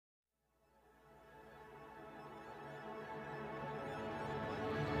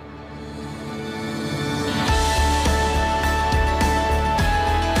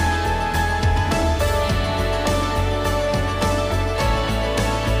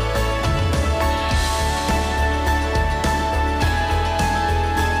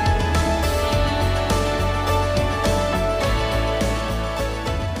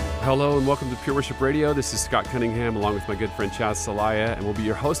and welcome to Pure Worship Radio. This is Scott Cunningham along with my good friend Chaz Salaya, and we'll be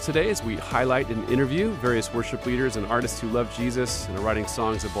your host today as we highlight and interview various worship leaders and artists who love Jesus and are writing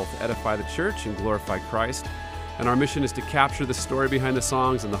songs that both edify the church and glorify Christ. And our mission is to capture the story behind the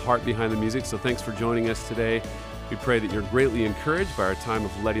songs and the heart behind the music, so thanks for joining us today. We pray that you're greatly encouraged by our time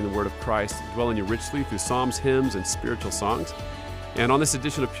of letting the Word of Christ dwell in you richly through psalms, hymns, and spiritual songs. And on this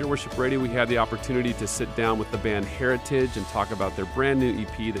edition of Pure Worship Radio, we had the opportunity to sit down with the band Heritvge and talk about their brand new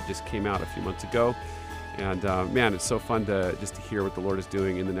EP that just came out a few months ago. And man, it's so fun to hear what the Lord is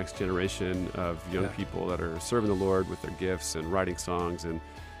doing in the next generation of young people that are serving the Lord with their gifts and writing songs, and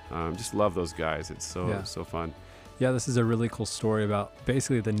just love those guys. It's so fun. Yeah, this is a really cool story about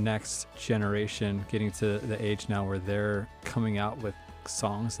basically the next generation getting to the age now where they're coming out with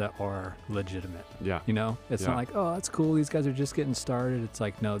songs that are legitimate. Yeah. You know, it's not like, oh, that's cool, these guys are just getting started. It's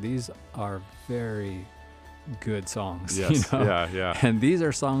like, no, these are very good songs. Yes. You know? Yeah. And these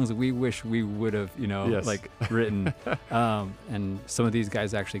are songs we wish we would have, written. And some of these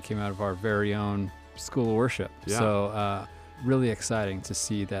guys actually came out of our very own school of worship. Yeah. So really exciting to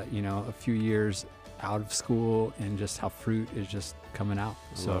see that, a few years out of school and just how fruit is just coming out.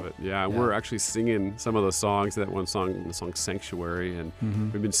 I love it. Yeah, we're actually singing some of those songs. That one song, the song Sanctuary, and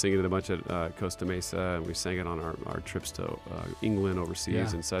we've been singing it a bunch at Costa Mesa, and we sang it on our trips to England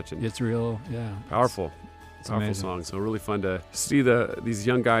overseas and such. And it's real, powerful. It's powerful amazing. song. So really fun to see these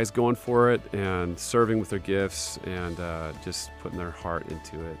young guys going for it and serving with their gifts and just putting their heart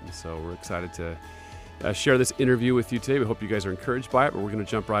into it. And so we're excited to share this interview with you today. We hope you guys are encouraged by it, but we're going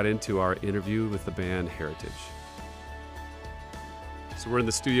to jump right into our interview with the band Heritvge. So we're in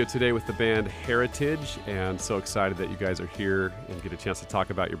the studio today with the band Heritvge, and so excited that you guys are here and get a chance to talk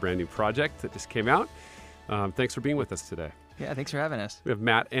about your brand new project that just came out. Thanks for being with us today. Yeah, thanks for having us. We have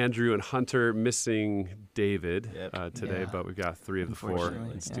Matt, Andrew, and Hunter, missing David today, but we've got 3 of the 4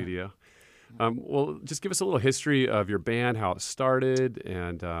 in studio. Well, just give us a little history of your band, how it started,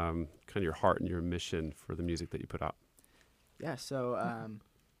 and kind of your heart and your mission for the music that you put out. Yeah, so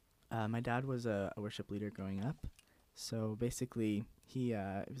my dad was a worship leader growing up. So basically, he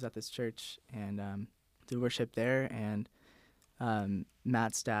was at this church and did worship there. And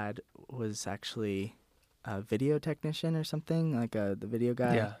Matt's dad was actually a video technician or something, like the video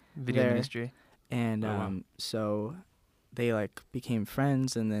guy. Yeah, video there. ministry. And so they became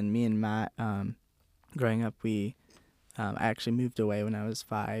friends. And then me and Matt, growing up, I actually moved away when I was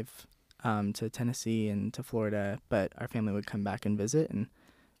 5 to Tennessee and to Florida, but our family would come back and visit, and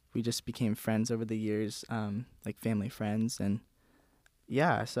we just became friends over the years, like family friends. And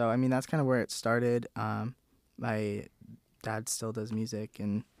so I mean, that's kind of where it started. My dad still does music,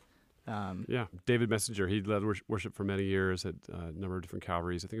 and David Messenger, he led worship for many years at a number of different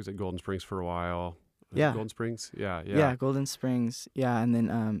Calvaries. I think it was at Golden Springs for a while. Golden Springs? Yeah, Golden Springs. Yeah, and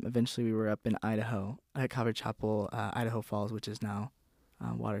then eventually we were up in Idaho at Calvary Chapel, Idaho Falls, which is now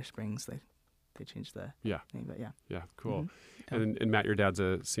Water Springs. They changed the name, but Yeah, cool. Mm-hmm. And Matt, your dad's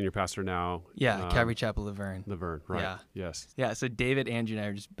a senior pastor now. Yeah, Calvary Chapel La Verne. La Verne, right. Yeah. Yes. Yeah, so David, Andrew, and I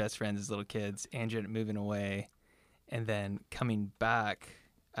were just best friends as little kids. Andrew ended up moving away, and then coming back,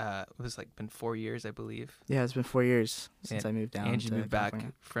 it was been 4 years, I believe. Yeah, it's been 4 years since I moved down. Andrew moved back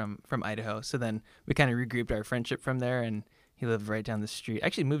from Idaho. So then we kind of regrouped our friendship from there, and he lived right down the street.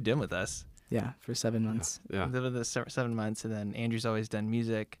 Actually moved in with us. Yeah, for 7 months. Yeah. Lived with us 7 months, and then Andrew's always done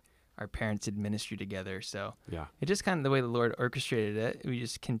music. Our parents did ministry together, so it just kind of the way the Lord orchestrated it. We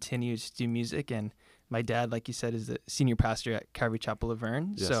just continued to do music, and my dad, like you said, is the senior pastor at Calvary Chapel La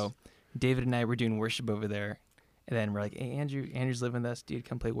Verne. Yes. So David and I were doing worship over there, and then we're like, "Hey, Andrew's living with us, dude.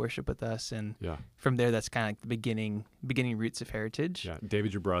 Come play worship with us." And from there, that's kind of like the beginning roots of Heritvge. Yeah,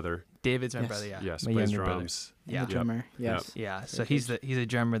 David's your brother. David's my brother. Yeah, yes, my plays younger drums. Brother. Yeah, the drummer. Yes. Yeah, so he's a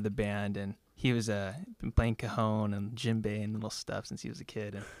drummer of the band, and he was been playing cajon and djembe and little stuff since he was a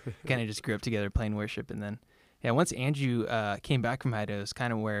kid, and kind of just grew up together playing worship. And then, once Andrew came back from Idaho, it's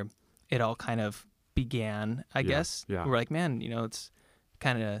kind of where it all kind of began, I guess. Yeah. We're like, man, it's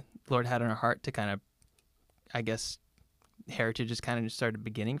kind of Lord had on our heart to kind of, I guess, Heritvge just kind of just started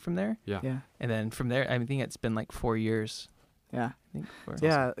beginning from there. Yeah. And then from there, I think it's been 4 years. Yeah. I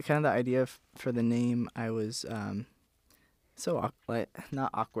think. Kind of the idea for the name, I was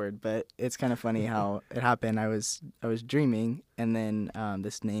not awkward, but it's kind of funny how it happened. I was dreaming, and then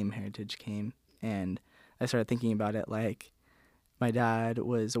this name Heritvge came, and I started thinking about it. Like, my dad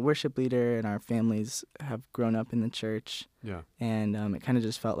was a worship leader, and our families have grown up in the church. Yeah. And it kind of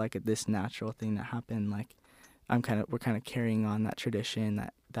just felt like this natural thing that happened. Like, we're kind of carrying on that tradition,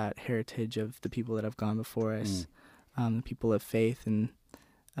 that heritage of the people that have gone before us, the people of faith, and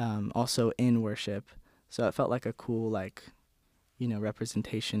also in worship. So it felt like a cool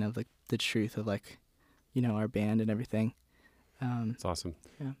representation of the the truth of like, our band and everything. It's awesome.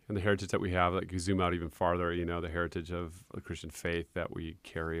 Yeah. And the heritage that we have, like you zoom out even farther, the heritage of the Christian faith that we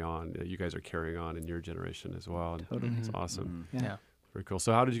carry on, you guys are carrying on in your generation as well. And Totally. it's awesome. Yeah. Very cool.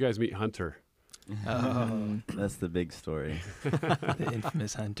 So how did you guys meet Hunter? Oh, That's the big story. the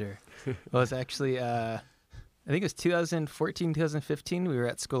infamous Hunter. Well, it's actually, I think it was 2014, 2015. We were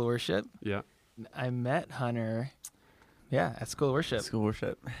at school worship. Yeah. I met Hunter, at school worship. School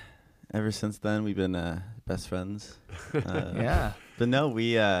worship. Ever since then, we've been best friends. Yeah. But no,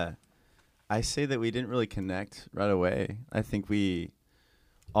 I say that we didn't really connect right away. I think we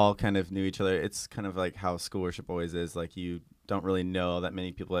all kind of knew each other. It's kind of like how school worship always is. Like you don't really know that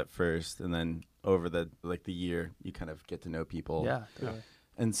many people at first, and then over the year, you kind of get to know people. Yeah. Totally.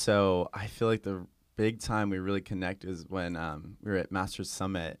 And so I feel like the big time we really connect is when we were at Masters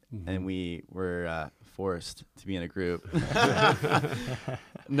Summit, and we were forced to be in a group.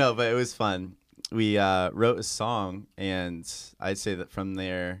 No, but it was fun. We wrote a song, and I'd say that from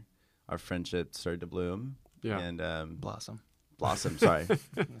there, our friendship started to bloom. Yeah. And Blossom. sorry.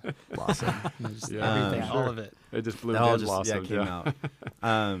 Blossom. Just everything, sure. all of it. It just blew It all and just blossomed. came out.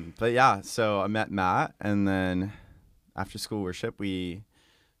 But yeah, so I met Matt, and then after school worship, we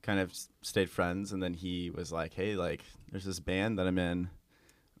kind of stayed friends, and then he was like, hey, like, there's this band that I'm in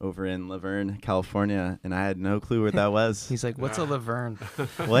over in La Verne, California, and I had no clue where that was. He's like, what's a La Verne?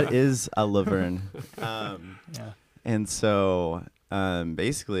 What is a La Verne? Yeah. And so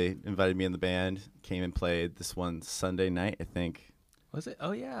basically invited me in the band, came and played this one Sunday night, I think. Was it?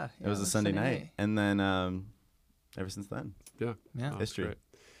 Oh, yeah. It was a Sunday night. And then ever since then. Yeah. Yeah. Oh, History. Great.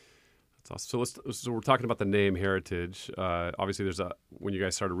 That's awesome. So we're talking about the name Heritage. Obviously, when you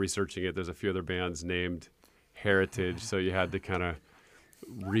guys started researching it, there's a few other bands named Heritage, so you had to kind of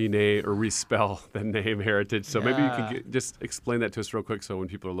rename or respell the name Heritage. So maybe you can just explain that to us real quick, so when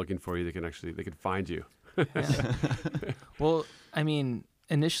people are looking for you, they can find you. Yeah. Well, I mean,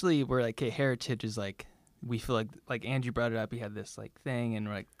 initially we're like, okay, Heritage is like, we feel like Andrew brought it up. He had this like thing, and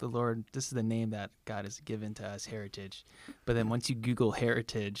we're like, the Lord, this is the name that God has given to us, Heritage. But then once you Google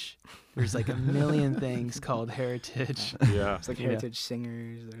Heritage, there's like a million things called Heritage. Yeah. It's like Heritage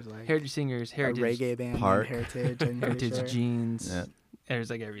Singers. There's like Heritage Singers, a Heritage reggae band Park. named Heritage. And Heritage Jeans. Yeah. There's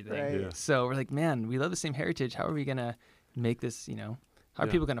like everything. Right. Yeah. So we're like, man, we love the same heritage. How are we gonna make this? How are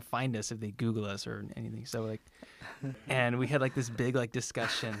people gonna find us if they Google us or anything? So like, and we had like this big like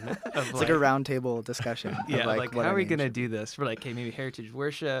discussion of It's like a round table discussion. yeah, of, like what how our are we name gonna should be. do this? We're like, okay, maybe heritage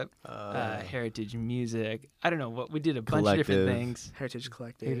worship, heritage music. I don't know what we did. A bunch of different Collective. things. Heritage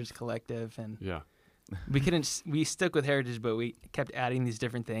Collective. Heritage Collective, and Yeah. we stuck with heritage, but we kept adding these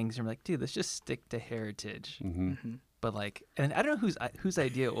different things. And we're like, dude, let's just stick to heritage. Mm-hmm. Mhm. But like, and I don't know whose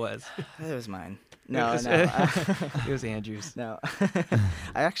idea it was. It was mine. It No, was- no. It was Andrew's. No.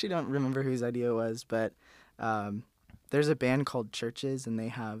 I actually don't remember whose idea it was, but there's a band called Churches, and they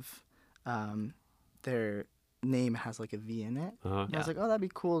have their name has like a V in it. Uh-huh. And I was like, oh, that'd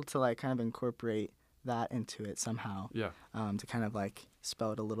be cool to like kind of incorporate that into it somehow, Yeah. to kind of like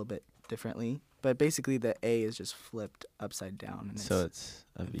spell it a little bit differently. But basically, the A is just flipped upside down, and So it's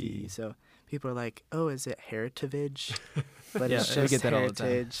a V. So people are like, oh, is it Heritvge? But Yeah, it's we just get that all the time.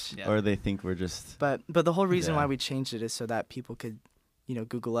 Heritage. Yeah. Or they think we're just... But the whole reason Yeah. why we changed it is so that people could,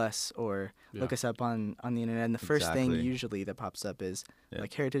 Google us or look Yeah. us up on the internet. And the first thing Exactly. usually that pops up is Yeah.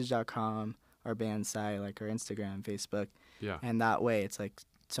 like heritage.com, our band site, like our Instagram, Facebook. Yeah. And that way it's like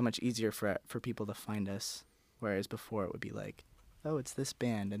so much easier for people to find us. Whereas before it would be like, oh, it's this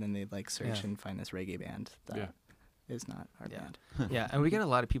band. And then they'd like search Yeah. and find this reggae band that Yeah. is not our Yeah. band. Yeah, and we get a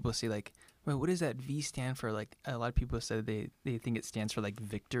lot of people say like, "Wait, what does that V stand for?" Like a lot of people said they think it stands for like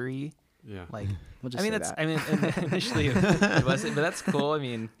victory. Yeah. Like We'll just I mean say that's that. I mean initially it wasn't, but that's cool. I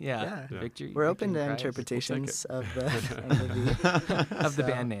mean Yeah. Yeah. victory. We're open to victory prize interpretations of the V. of the So,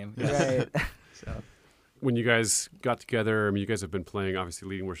 band name. Right. So When you guys got together, I mean, you guys have been playing, obviously,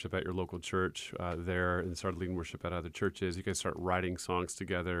 leading worship at your local church there, and started leading worship at other churches. You guys start writing songs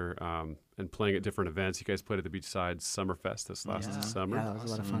together and playing at different events. You guys played at the Beachside Summerfest this last Yeah. summer. Yeah, that was a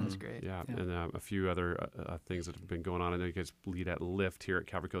lot of That fun. was great. Yeah, Yeah. and a few other things that have been going on. I know you guys lead at Lift here at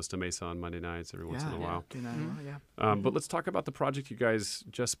Calvary Costa Mesa on Monday nights every once in a while. Do that Mhm. well, yeah. But let's talk about the project you guys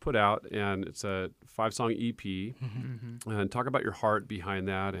just put out, and it's a 5-song EP. Mm-hmm. And talk about your heart behind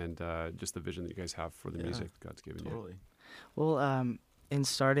that, and just the vision that you guys have for the Yeah. music God's given you. Totally. Well, in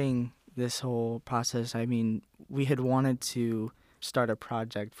starting this whole process, I mean, we had wanted to start a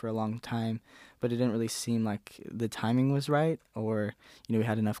project for a long time, but it didn't really seem like the timing was right, or we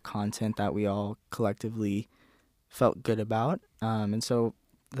had enough content that we all collectively felt good about. And so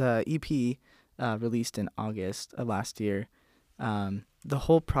the EP released in August of last year the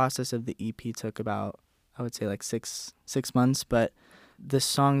whole process of the EP took about, I would say, like six months, but the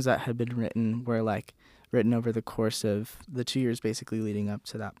songs that had been written were like written over the course of the 2 years basically leading up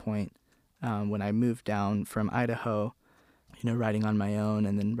to that point. When I moved down from Idaho, writing on my own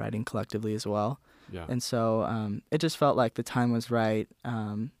and then writing collectively as well. Yeah. And so it just felt like the time was right.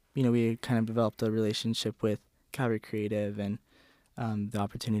 We had kind of developed a relationship with Calvary Creative, and the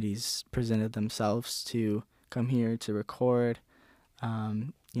opportunities presented themselves to come here to record.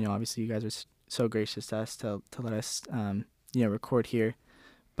 Obviously you guys were so gracious to us to let us, record here.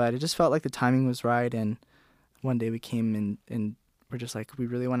 But it just felt like the timing was right, and one day we came and we're just like, we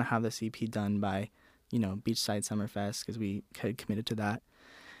really want to have this EP done by, Beachside Summerfest, because we had committed to that.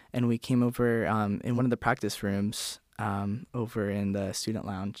 And we came over in one of the practice rooms over in the student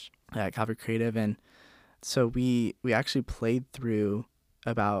lounge at Calvary Creative, and so we actually played through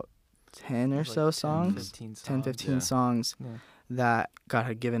about 10 or so songs, 10-15 songs that God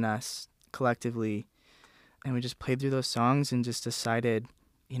had given us collectively, and we just played through those songs and just decided,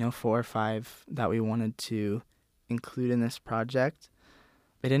 4 or 5 that we wanted to include in this project.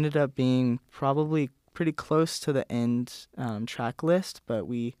 It ended up being probably pretty close to the end track list, but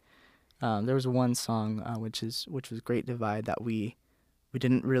there was one song which was Great Divide that we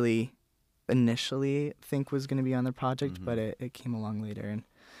didn't really initially think was going to be on the project, but it came along later. And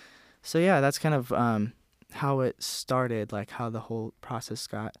so that's kind of how it started, like how the whole process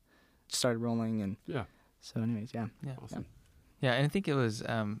started rolling. And so anyways, Awesome. Yeah, and I think it was,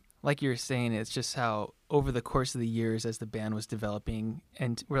 like you were saying, it's just how over the course of the years as the band was developing,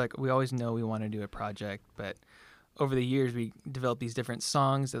 and we always know we want to do a project, but over the years we developed these different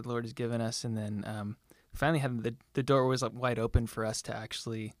songs that the Lord has given us, and then finally had the door was like wide open for us to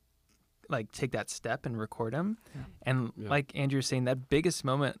actually like take that step and record them. Yeah. And like Andrew was saying, that biggest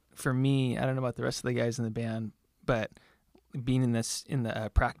moment for me, I don't know about the rest of the guys in the band, but being in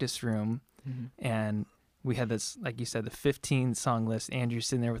the practice room, and we had this, like you said, the 15 song list. Andrew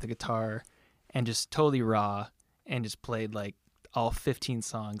sitting there with a guitar and just totally raw and just played like all 15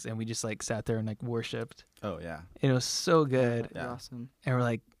 songs, and we just like sat there and like worshiped. Oh yeah. And it was so good. Yeah. Awesome. And we're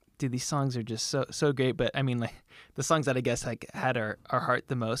like, dude, these songs are just so great. But I mean, like the songs that I guess like had our heart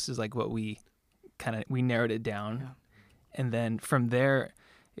the most is like what we narrowed it down. Yeah. And then from there,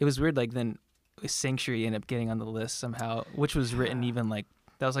 it was weird. Like then Sanctuary ended up getting on the list somehow, which was written even like,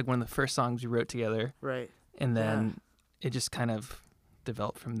 that was like one of the first songs we wrote together. Right. And then it just kind of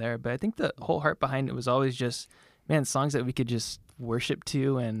developed from there. But I think the whole heart behind it was always just, man, songs that we could just worship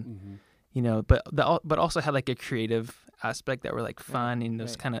to, and but also had like a creative aspect that were like fun and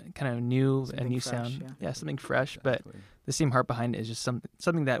those kind of new, something a new fresh, sound. Yeah, something fresh. Exactly. But the same heart behind it is just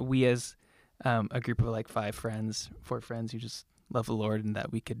something that we as a group of like 4 friends who just love the Lord, and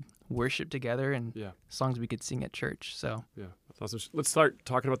that we could worship together, and songs we could sing at church. So that's awesome. Let's start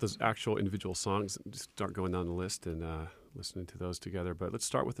talking about those actual individual songs. Just start going down the list and listening to those together. But let's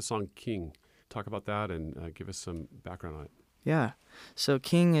start with the song King. Talk about that and give us some background on it. Yeah. So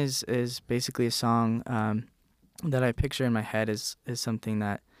King is basically a song that I picture in my head is something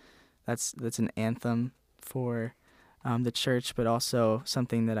that's an anthem for the church, but also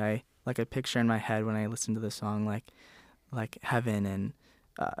something that I picture in my head when I listen to the song, like heaven and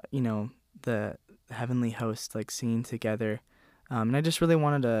the heavenly host like singing together. And I just really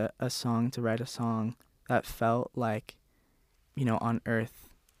wanted to write a song that felt like, on earth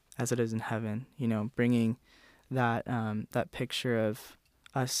as it is in heaven, bringing that picture of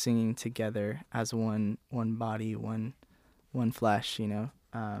us singing together as one body, one flesh, to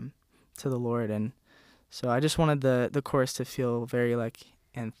the Lord. And so I just wanted the chorus to feel very like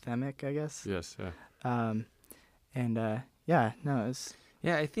anthemic, I guess. Yes. Yeah. It was.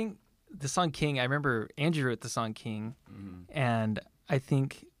 Yeah, I think the song King, I remember Andrew wrote the song King, and I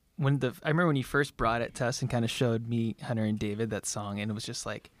think I remember when you first brought it to us and kind of showed me, Hunter and David, that song, and it was just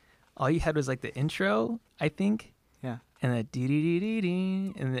like, all you had was like the intro, I think. Yeah. And the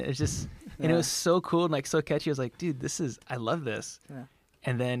dee-dee-dee-dee-dee, and it's just, and it was so cool and like so catchy. I was like, dude, I love this. Yeah.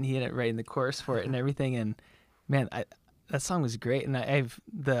 And then he ended up writing the chorus for it and everything, and man, that song was great. And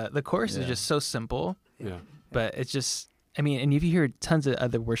the chorus is just so simple. Yeah. But it's just, I mean, and if you hear tons of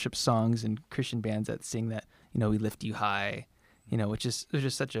other worship songs and Christian bands that sing that, we lift you high, which is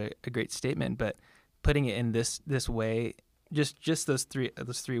just such a great statement. But putting it in this way, just those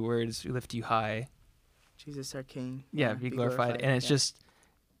three words, we lift you high, Jesus our King, be glorified. And it's just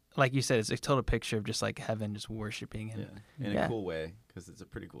like you said, it's a total picture of just like heaven, just worshiping, and in a cool way, because it's a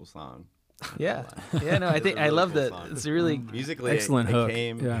pretty cool song. No, I think I love that. It's really musically excellent hook.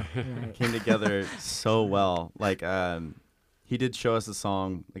 It came together so well. Like he did show us a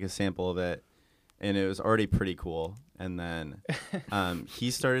song, like a sample of it, and it was already pretty cool. And then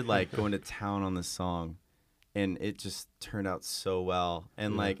he started like going to town on the song, and it just turned out so well.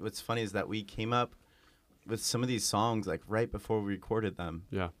 And like what's funny is that we came up with some of these songs like right before we recorded them.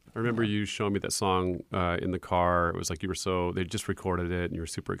 Yeah. I remember you showing me that song in the car. It was like they just recorded it and you were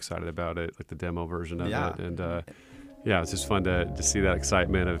super excited about it, like the demo version of it. And yeah, it's just fun to see that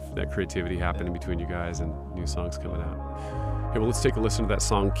excitement of that creativity happening between you guys and new songs coming out. Okay, well, let's take a listen to that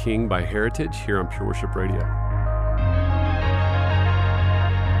song King by Heritvge here on Pure Worship Radio.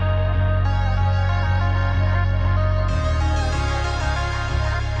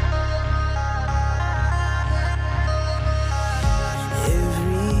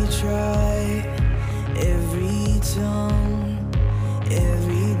 Every tongue,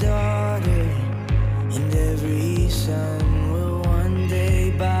 every daughter, and every son will one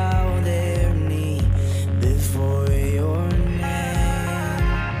day bow their knee before your name.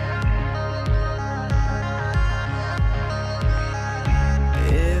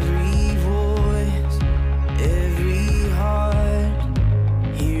 Every voice, every heart,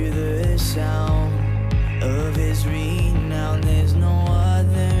 hear the sound of his renown. There's no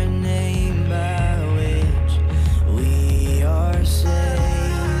other name by which we are saved.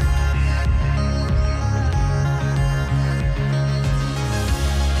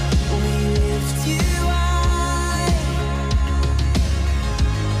 We lift you high.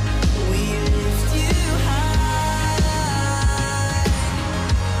 We lift you high.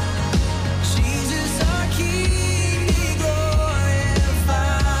 Jesus our King, be glorified.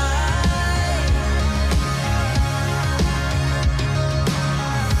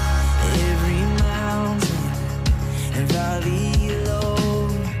 Every mountain and valley low,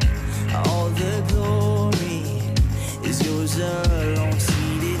 all the glory is yours alone,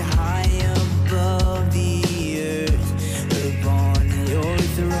 seated high above the earth, upon your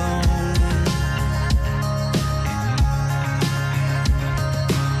throne.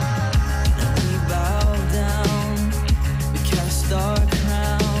 And we bow down, we cast our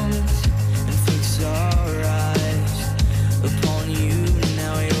crowns and fix our eyes upon you.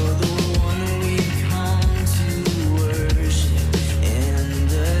 Now you're the one we come to worship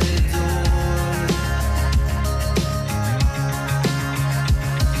and adore.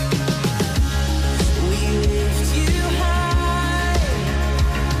 We lift you high.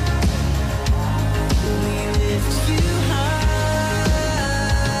 We lift you high.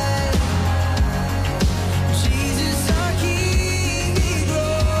 Jesus our King, be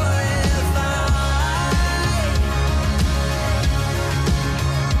glorified.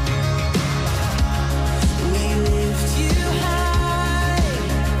 We lift you high.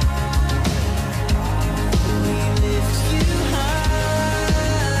 We lift you high.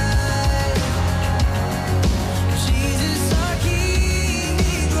 Jesus our King,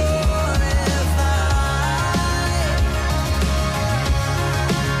 be glorified.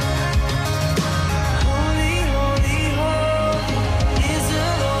 Holy, holy, holy is the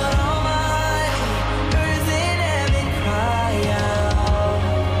Lord Almighty. Earth and heaven cry out.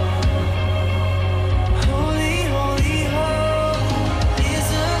 Holy, holy, holy is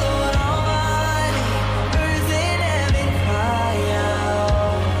the Lord Almighty. Earth and heaven cry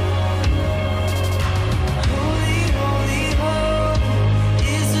out. Holy, holy, holy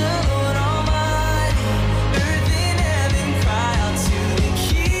is the Lord Almighty. Earth and heaven cry out to the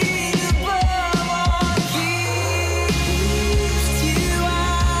King above all kings. We lift you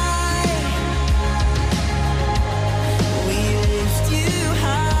high. We lift you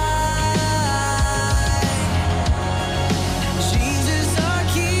high. Jesus our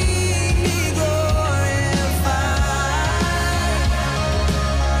King, be glorified.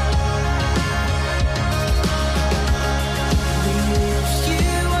 We lift you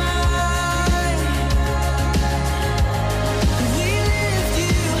high. We lift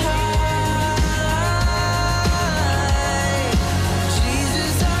you high.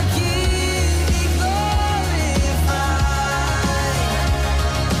 Jesus our King, be glorified.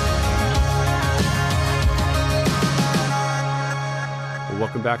 Well,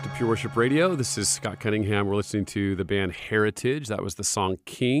 welcome back to Pure Worship Radio. This is Scott Cunningham. We're listening to the band Heritvge. That was the song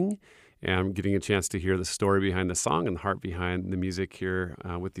King. And I'm getting a chance to hear the story behind the song and the heart behind the music here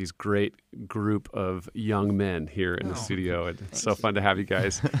with these great group of young men here in the studio. And it's so fun to have you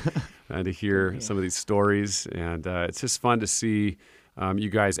guys and to hear some of these stories. And it's just fun to see you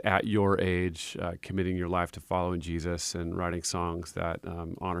guys at your age committing your life to following Jesus and writing songs that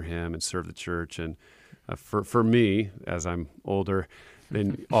honor him and serve the church. And for me, as I'm older,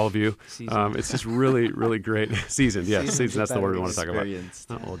 in all of you. Seasoned. It's just really, really great. Seasoned, yes. Seasoned's Seasoned, that's the word we better. want to talk about.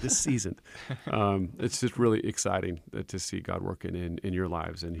 Experienced. Oh, just seasoned. It's just really exciting to see God working in your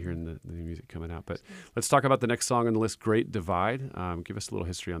lives and hearing the new music coming out. But let's talk about the next song on the list, Great Divide. Give us a little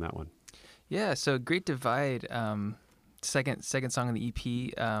history on that one. Yeah, so Great Divide, second song on the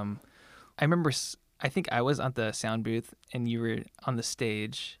EP. I remember, I think I was on the sound booth and you were on the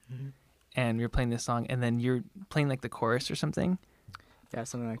stage and we were playing this song and then you're playing like the chorus or something. Yeah,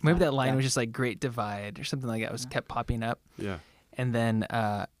 something like Maybe that. that line Yeah. was just like Great Divide or something like that. It was kept popping up. Yeah. And then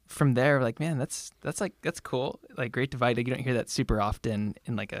from there, we're like, man, that's cool. Like Great Divide, like, you don't hear that super often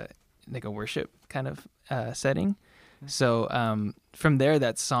in like a worship kind of setting. So from there,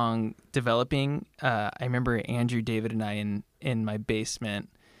 that song developing, I remember Andrew, David, and I in my basement.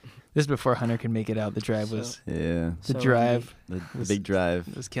 This is before Hunter could make it out. The drive was Yeah. the So drive The was- big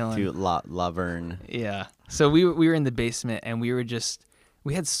drive was killing. to La Verne. Yeah. So we were in the basement and we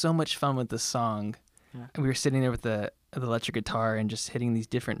had so much fun with the song. Yeah. And we were sitting there with the electric guitar and just hitting these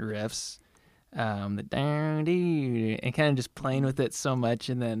different riffs, the down dee, and kind of just playing with it so much.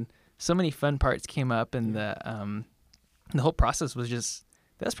 And then so many fun parts came up, and the whole process was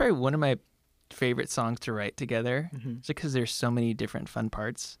that's probably one of my favorite songs to write together, just because there's so many different fun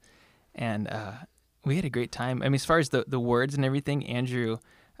parts, and we had a great time. I mean, as far as the words and everything, Andrew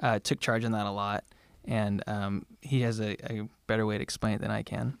took charge on that a lot, and he has a better way to explain it than I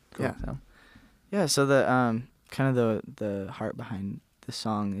can. Yeah. So. Yeah, so the kind of the heart behind the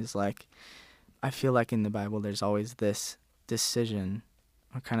song is like, I feel like in the Bible there's always this decision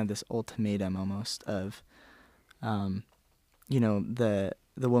or kind of this ultimatum almost of,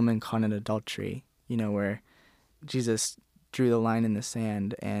 the woman caught in adultery, where Jesus drew the line in the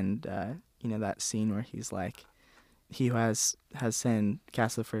sand, and that scene where he's like, he who has sinned,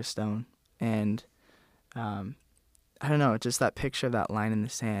 cast the first stone, and I don't know, just that picture of that line in the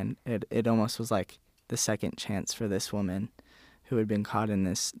sand, it almost was like the second chance for this woman who had been caught in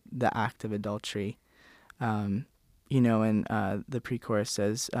the act of adultery. And the pre-chorus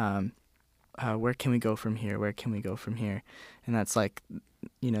says, where can we go from here? Where can we go from here? And that's like,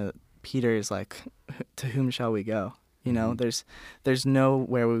 Peter is like, to whom shall we go? There's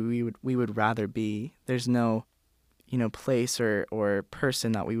nowhere we would rather be. There's no, place or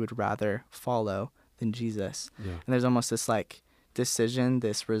person that we would rather follow than Jesus. Yeah. And there's almost this like decision,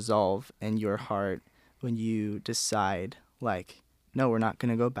 this resolve in your heart when you decide like, no, we're not going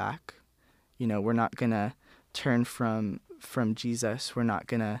to go back. We're not going to turn from Jesus. We're not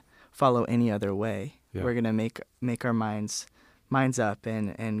going to follow any other way. Yeah. We're going to make our minds up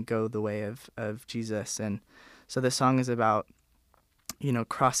and go the way of Jesus. And so this song is about,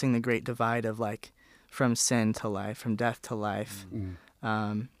 crossing the great divide of like from sin to life, from death to life.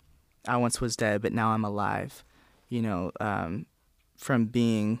 I once was dead, but now I'm alive, from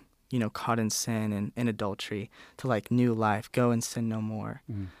being, caught in sin and adultery to like new life, go and sin no more.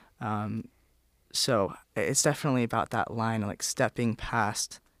 So it's definitely about that line of like stepping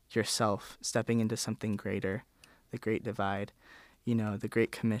past yourself, stepping into something greater, the great divide, the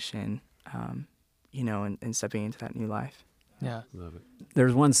great commission, and stepping into that new life. Yeah. Love it.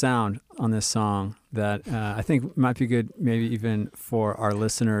 There's one sound on this song that I think might be good, maybe even for our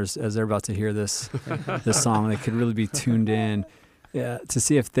listeners as they're about to hear this song. They could really be tuned in to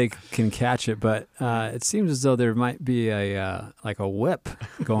see if they can catch it. But it seems as though there might be a whip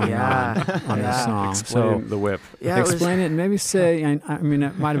going on this song. Explain the whip. Yeah, Explain it and maybe say, I mean,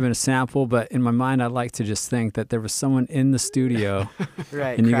 it might have been a sample, but in my mind, I'd like to just think that there was someone in the studio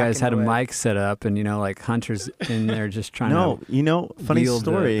right. and you guys had a cracking the whip. mic set up and, like Hunter's in there just trying to funny wield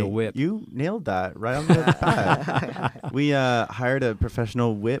story. the whip. You nailed that right on the bat. We hired a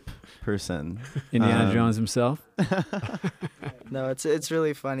professional whip person. Indiana Jones himself. No, it's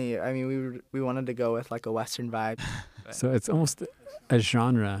really funny. I mean, we wanted to go with like a Western vibe. So it's almost a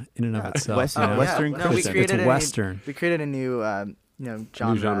genre in and of itself. Western Western Christian. we created It's a Western. We created a new, genre.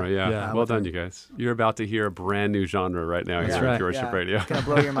 New genre, yeah. Yeah. Well done, you guys. You're about to hear a brand new genre right now That's here right. at Pure Worship Radio. It's gonna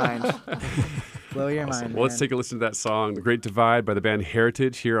blow your mind. Blow your Awesome. mind. Well, let's man. take a listen to that song, The Great Divide by the band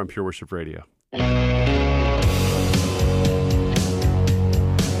Heritvge, here on Pure Worship Radio.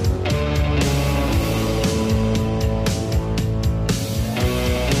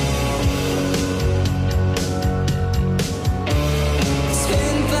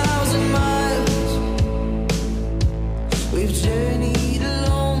 We've journeyed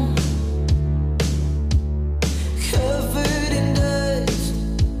alone, covered in dust,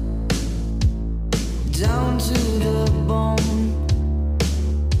 down to the bone.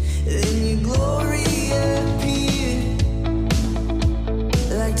 Then your glory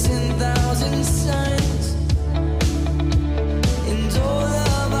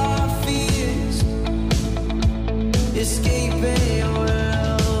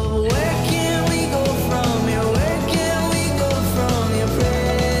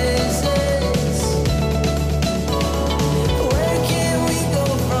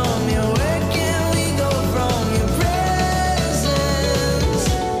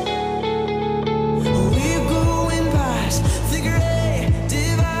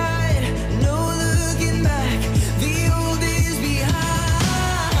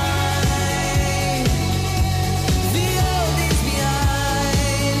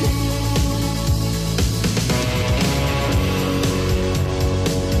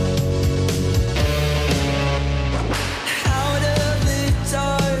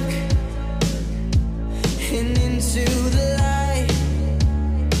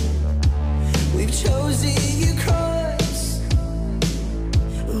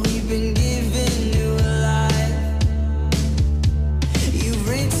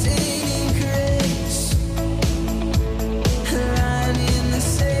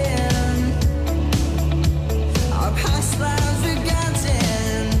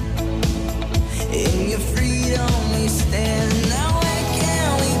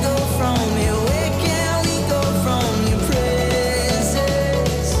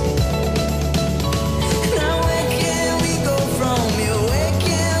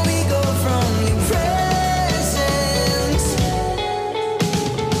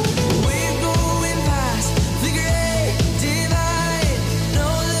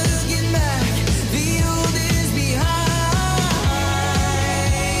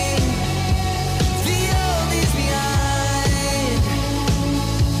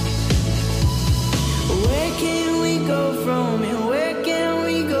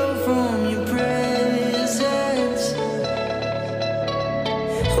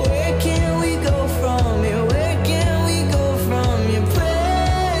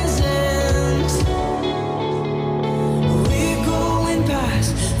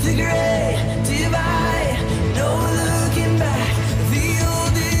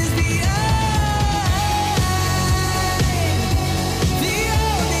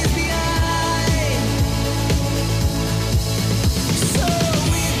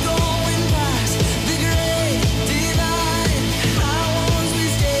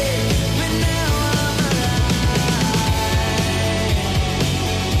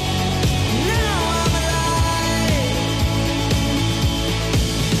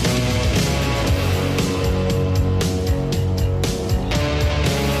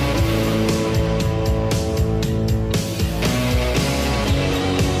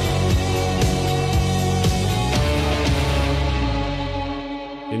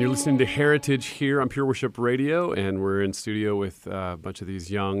And you're listening to Heritage here on Pure Worship Radio, and we're in studio with a bunch of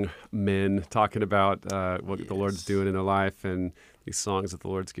these young men talking about what the Lord's doing in their life and these songs that the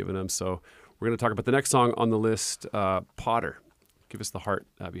Lord's given them. So we're going to talk about the next song on the list, Potter. Give us the heart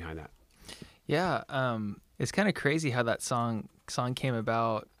behind that. Yeah, it's kind of crazy how that song came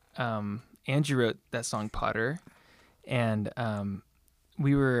about. Andrew wrote that song Potter, and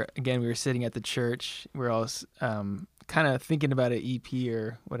we were sitting at the church. We were all kind of thinking about an EP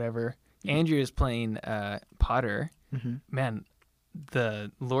or whatever. Andrew is playing Potter. Mm-hmm. Man, the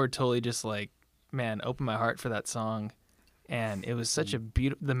Lord totally just opened my heart for that song, and it was such a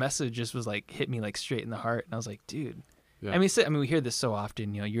beautiful. The message just was hit me straight in the heart, and I was like, dude. Yeah. I mean, we hear this so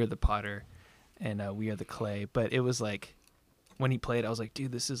often. You're the potter, and we are the clay. But it was when he played, I was like,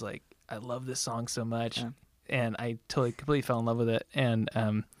 dude, this is I love this song so much, and I completely fell in love with it. And I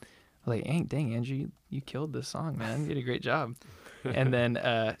was like, dang, Andrew, you killed this song, man. You did a great job. And then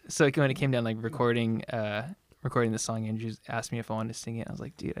so when it came down recording the song, Andrew asked me if I wanted to sing it. I was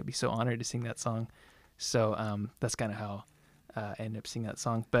like, dude, I'd be so honored to sing that song. So that's kind of how I ended up singing that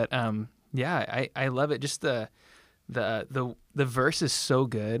song. But yeah, I love it. Just the verse is so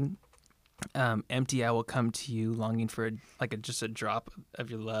good. Empty I will come to you, longing for just a drop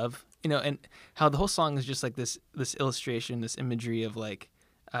of your love, and how the whole song is just this illustration, this imagery of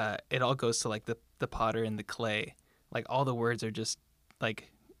it all goes to the potter and the clay. All the words are just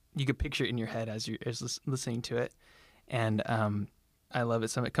you could picture it in your head as you're listening to it, and I love it.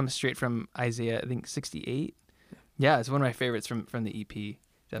 So it comes straight from Isaiah, I think 68. Yeah, it's one of my favorites from the EP,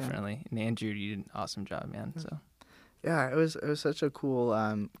 definitely. And Andrew, you did an awesome job, man. So. Yeah, it was such a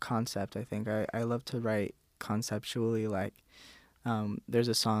cool concept. I think I love to write conceptually. There's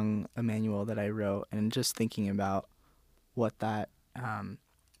a song, Emmanuel, that I wrote, and just thinking about what that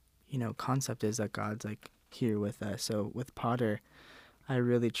concept is, that God's here with us. So with Potter, I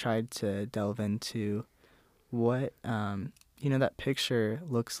really tried to delve into what that picture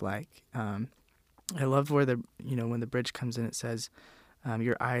looks like. I love where when the bridge comes in, it says,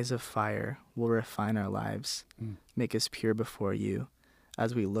 your eyes of fire will refine our lives, make us pure before you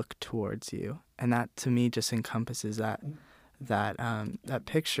as we look towards you. And that to me just encompasses that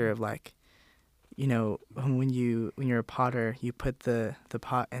picture of when you're a potter, you put the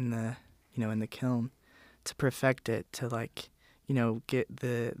pot in the kiln to perfect it, to get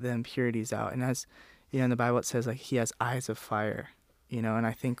the impurities out. And as in the Bible it says he has eyes of fire. And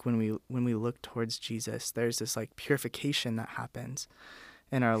I think when we look towards Jesus, there's this purification that happens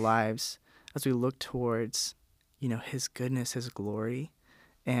in our lives as we look towards, his goodness, his glory.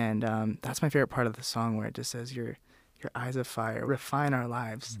 And that's my favorite part of the song, where it just says, your eyes of fire, refine our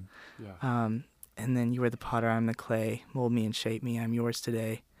lives. Yeah. And then you are the potter, I'm the clay, mold me and shape me, I'm yours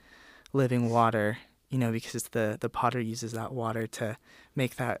today. Living water, because the potter uses that water to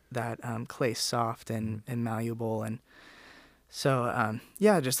make that clay soft and malleable. And so,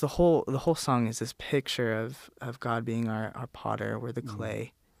 just the whole song is this picture of God being our potter. We're the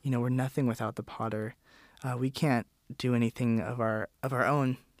clay. We're nothing without the potter. We can't do anything of our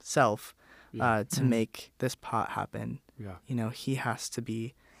own self to make this pot happen. Yeah. He has to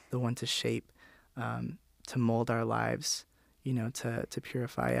be the one to shape, to mold our lives, to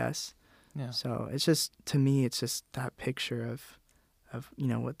purify us. Yeah. So it's just, to me, it's just that picture of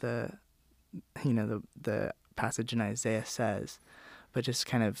what the passage in Isaiah says, but just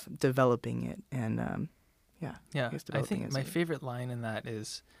kind of developing it. And I think my favorite line in that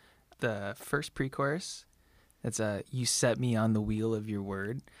is the first pre-chorus. It's you set me on the wheel of your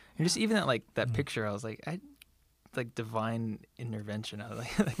word. And just even that picture, I was divine intervention.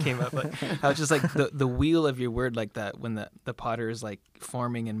 That came up. I was just the wheel of your word, that when the potter is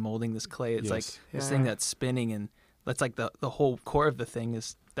forming and molding this clay, it's this thing that's spinning, and that's the whole core of the thing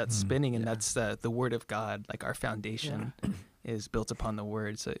is that's spinning, and that's the word of God. Our foundation is built upon the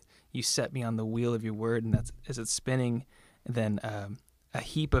word. So you set me on the wheel of your word, and that's as it's spinning, then a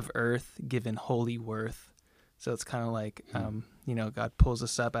heap of earth given holy worth. So it's kind of God pulls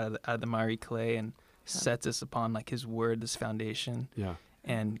us up out of the miry clay and sets us upon his word, this foundation. Yeah.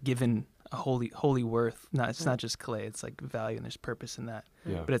 And given a holy worth. It's not just clay. It's value, and there's purpose in that.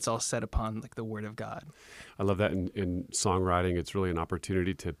 Yeah. But it's all set upon the word of God. I love that in songwriting. It's really an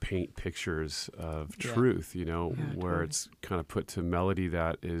opportunity to paint pictures of truth, where it's kind of put to melody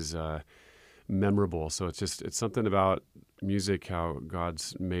that is memorable. So it's something about music, how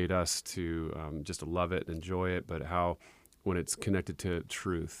God's made us to just love it, enjoy it, but how when it's connected to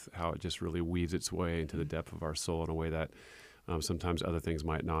truth, how it just really weaves its way into the depth of our soul in a way that sometimes other things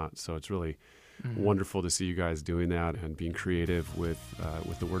might not. So it's really wonderful to see you guys doing that and being creative with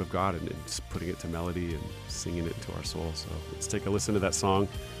the Word of God and just putting it to melody and singing it into our soul. So let's take a listen to that song,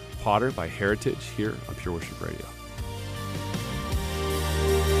 Potter by Heritage, here on Pure Worship Radio.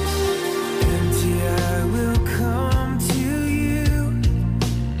 Empty, I will come to you,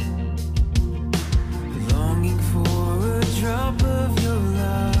 longing for a drop of your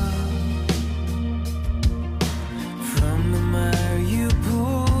love. From the mire you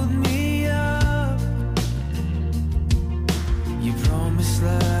pulled me up, you promised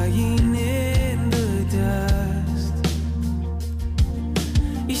lying in the dust.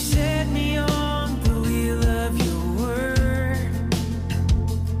 You set me on the wheel of your word,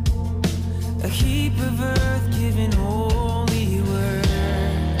 a heap of earth given holy word.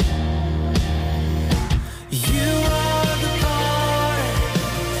 You are the potter,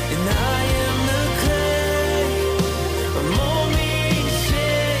 and I am the clay. Mold me,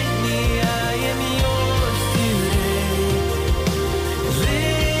 shape me, I am yours today.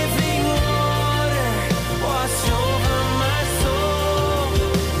 Living water, wash over my soul.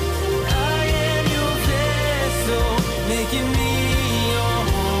 I am your vessel, making me your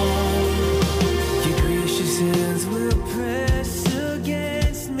home. Your gracious hands will press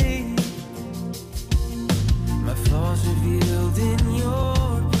against me, my flaws revealed in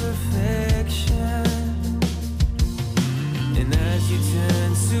your perfection. And as you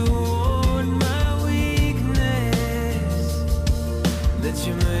turn toward my weakness, let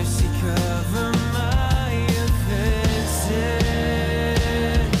your mercy cover my offenses.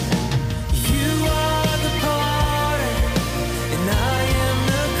 You are the potter, and I am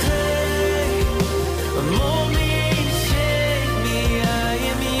the clay. Mold me, shape me, I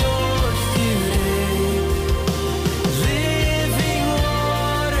am yours today. Living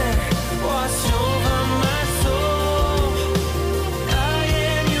water, wash over my soul. I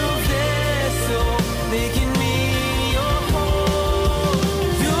am your vessel, making me your home.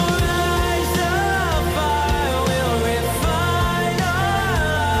 Your eyes of fire will refine our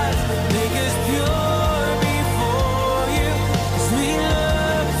lives, make us pure before you, as we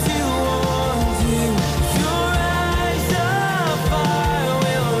look towards you. Your eyes of fire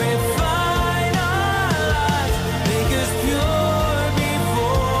will refine our lives, make us pure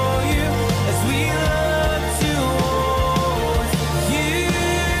before you, as we look towards you.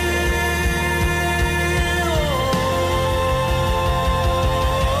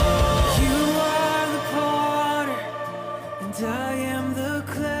 You are the potter, and I am the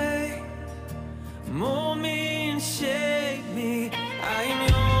clay. Mold me and shape me, I am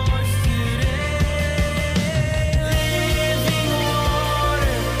yours today. Living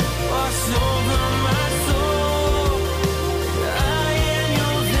water, wash over my soul. I am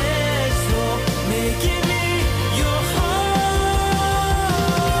your vessel, making me your home.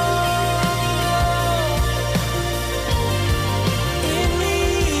 In me,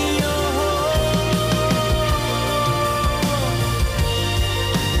 your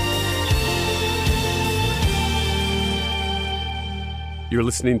You're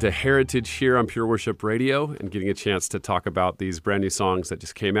listening to Heritage here on Pure Worship Radio and getting a chance to talk about these brand new songs that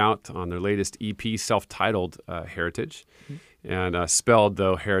just came out on their latest EP, self-titled Heritage. And spelled,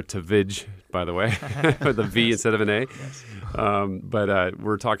 though, Heritvge, by the way, with a V instead of an A. But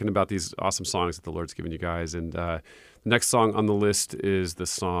we're talking about these awesome songs that the Lord's given you guys. And the next song on the list is the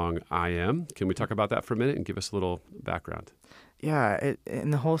song I Am. Can we talk about that for a minute and give us a little background? Yeah,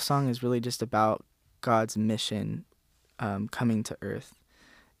 and the whole song is really just about God's mission coming to earth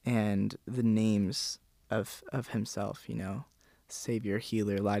and the names of himself, you know, Savior,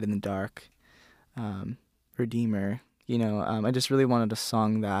 Healer, Light in the Dark, Redeemer. You know, I just really wanted a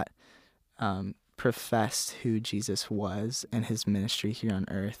song that professed who Jesus was and his ministry here on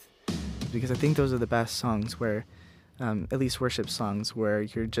earth, because I think those are the best songs where, at least worship songs, where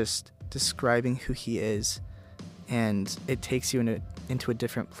you're just describing who he is and it takes you into a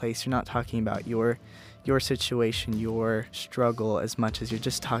different place. You're not talking about your situation, your struggle, as much as you're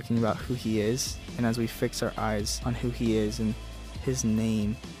just talking about who he is. And as we fix our eyes on who he is and his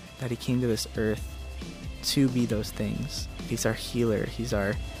name, that he came to this earth to be those things. He's our healer. He's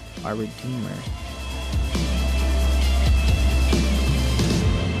our Redeemer.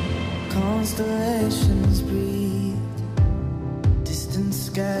 Constellations breathe, distant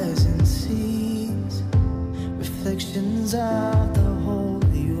skies and seas, reflections of the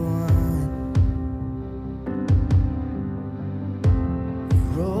Holy One. You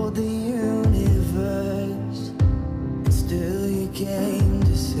ruled the universe, and still you came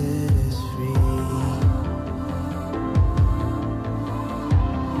to set us free.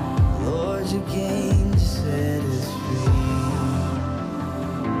 Lord, you came to set us free.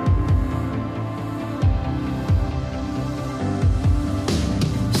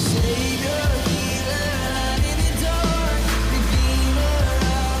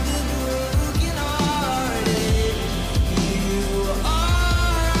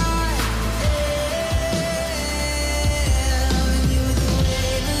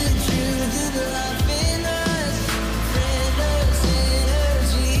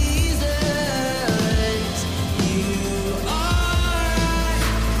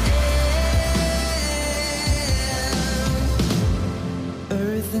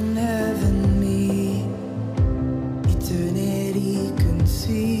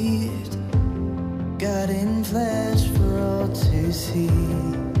 conceived, God in flesh for all to see.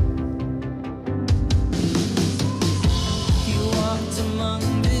 He walked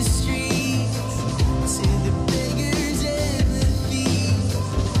among the streets to the beggars and the thieves.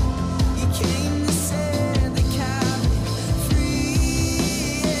 He came to set the captive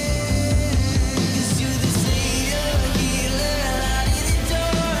free. 'Cause you're the Savior, healer, light in the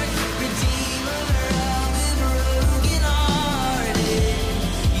dark, Redeemer of the brokenhearted.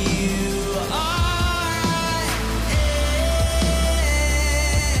 You are I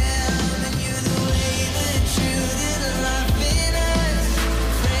am, and you're the way, the truth, and the life in us.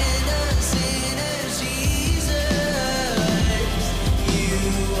 Friend of sinners, Jesus. You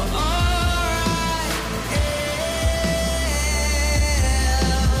are I am.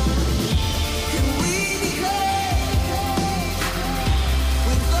 And we declare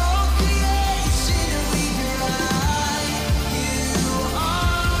with all creation we cry, you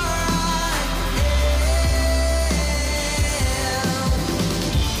are I am.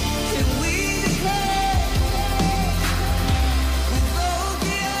 And we declare with all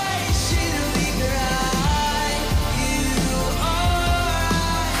creation we cry, you are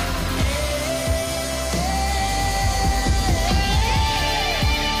I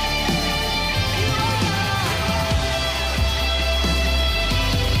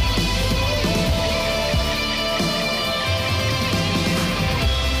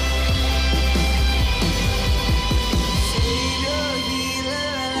Savior, healer,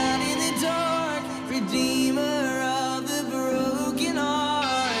 light in the dark, Redeemer of the brokenhearted.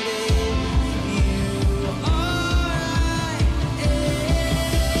 You are I am.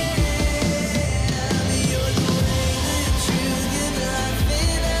 You're the way, the truth, and the life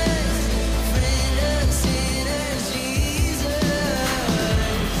in us. Friend of sinners, Jesus.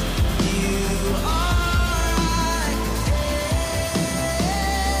 You are I am.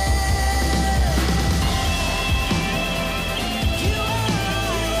 You are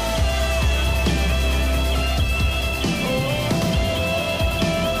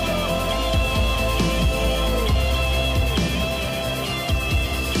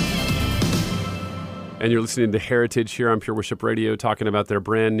And you're listening to Heritage here on Pure Worship Radio, talking about their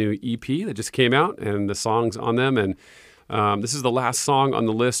brand new EP that just came out and the songs on them. And this is the last song on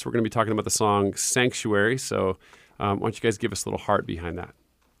the list. We're going to be talking about the song Sanctuary. So why don't you guys give us a little heart behind that?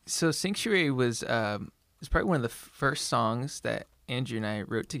 So Sanctuary was probably one of the first songs that Andrew and I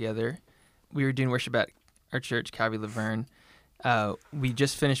wrote together. We were doing worship at our church, Calvary La Verne. We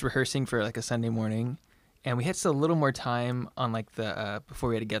just finished rehearsing for like a Sunday morning, and we had still a little more time on like the before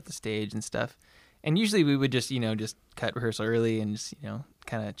we had to get the stage and stuff. And usually we would just just cut rehearsal early and just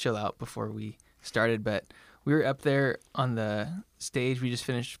kind of chill out before we started. But we were up there on the stage. We just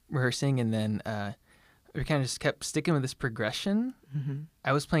finished rehearsing, and then we kind of just kept sticking with this progression. Mm-hmm.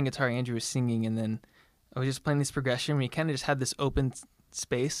 I was playing guitar, Andrew was singing, and then I was just playing this progression. We kind of just had this open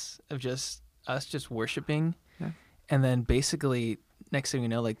space of just us just worshiping. Yeah. And then basically, next thing we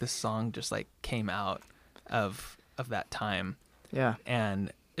know, like this song just like came out of that time. Yeah.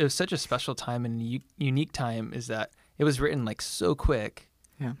 And it was such a special time and unique time is that it was written like so quick.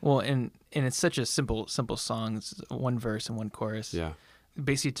 Yeah. Well, and it's such a simple song. It's one verse and one chorus. Yeah.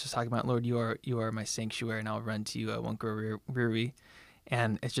 Basically just talking about, Lord, you are my sanctuary, and I'll run to you. I won't grow weary.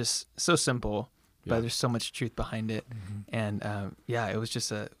 And it's just so simple, but Yeah. there's so much truth behind it. And it was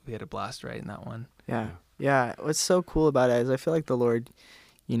just we had a blast writing that one. Yeah. What's so cool about it is I feel like the Lord,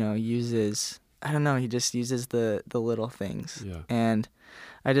 uses, I don't know, he just uses the little things. Yeah. And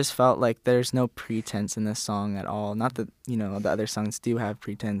I just felt like there's no pretense in this song at all. Not that, the other songs do have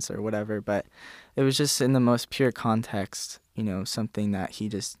pretense or whatever, but it was just in the most pure context, something that he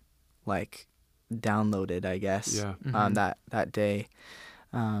just like downloaded, I guess, Yeah. that day.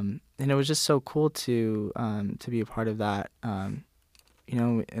 And it was just so cool to be a part of that. And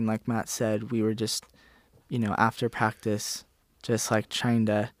like Matt said, we were just, after practice, just like trying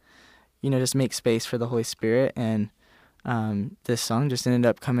to, just make space for the Holy Spirit. And this song just ended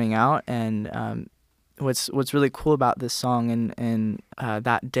up coming out. And what's really cool about this song and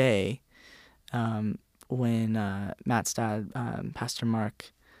that day, when Matt's dad, Pastor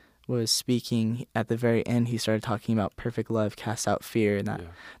Mark, was speaking at the very end, he started talking about perfect love casts out fear, and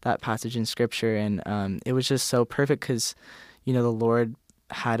that passage in Scripture. And it was just so perfect because, the Lord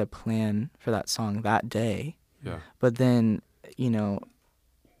had a plan for that song that day. Yeah. But then,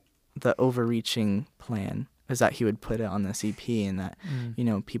 the overreaching plan is that he would put it on this EP and that,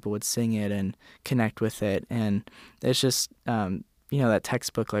 people would sing it and connect with it. And it's just, that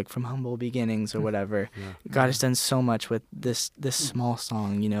textbook, like From Humble Beginnings or whatever. Yeah. God has done so much with this small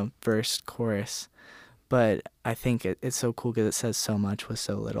song, verse, chorus. but I think it's so cool because it says so much with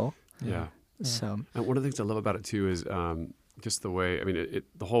so little. Yeah. So And one of the things I love about it too is just the way, I mean,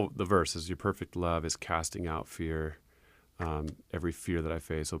 the verse is, your perfect love is casting out fear. Every fear that I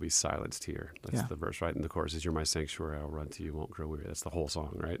face will be silenced here. That's the verse, right? And the chorus is, you're my sanctuary, I'll run to you, won't grow weary. That's the whole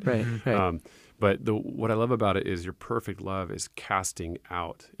song, right? right. But what I love about it is your perfect love is casting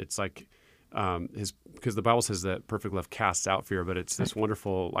out. It's like because the Bible says that perfect love casts out fear, but it's this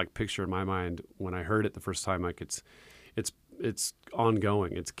wonderful like picture in my mind when I heard it the first time. Like it's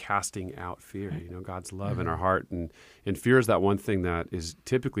ongoing. It's casting out fear. You know, God's love in our heart, and fear is that one thing that is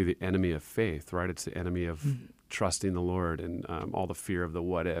typically the enemy of faith, right? It's the enemy of trusting the Lord, and all the fear of the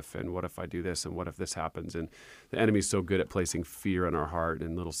what if, and what if I do this, and what if this happens. And the enemy's so good at placing fear in our heart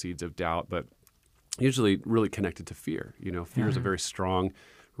and little seeds of doubt, but usually really connected to fear. You know, fear is a very strong,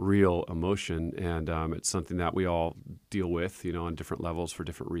 real emotion, and it's something that we all deal with, you know, on different levels for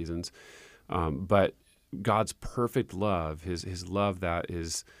different reasons. But God's perfect love, his love that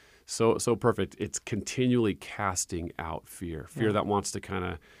is so perfect, it's continually casting out fear that wants to kind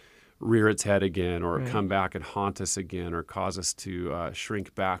of rear its head again, or come back and haunt us again, or cause us to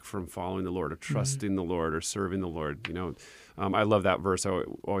shrink back from following the Lord, or trusting the Lord, or serving the Lord. You know, I love that verse. I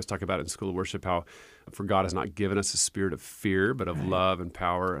always talk about it in School of Worship, how for God has not given us a spirit of fear, but of love and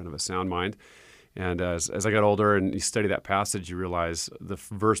power and of a sound mind. And as I got older and you study that passage, you realize the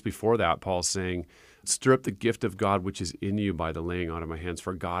verse before that, Paul's saying, stir up the gift of God which is in you by the laying on of my hands,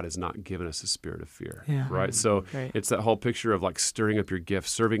 for God has not given us a spirit of fear. Yeah. Right? So Right. it's that whole picture of like stirring up your gifts,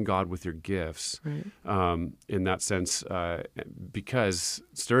 serving God with your gifts, in that sense, because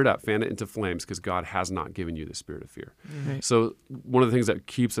stir it up, fan it into flames, because God has not given you the spirit of fear. Right. So one of the things that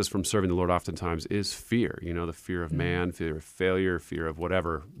keeps us from serving the Lord oftentimes is fear, you know, the fear of man, fear of failure, fear of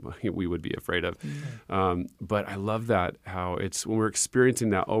whatever we would be afraid of. But I love that, how it's when we're experiencing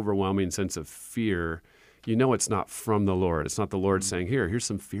that overwhelming sense of fear, you know, it's not from the Lord. It's not the Lord saying, here's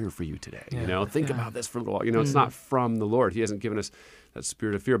some fear for you today. You know, think about this for a little while. You know, it's not from the Lord. He hasn't given us that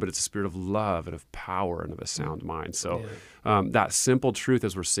spirit of fear, but it's a spirit of love and of power and of a sound mind. So that simple truth,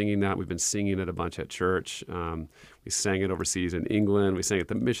 as we're singing that, we've been singing it a bunch at church. We sang it overseas in England. We sang it at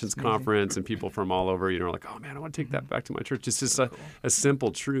the missions conference, and people from all over, you know, are like, oh man, I want to take that back to my church. It's just a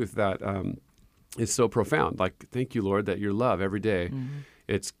simple truth that is so profound. Like, thank you, Lord, that your love every day,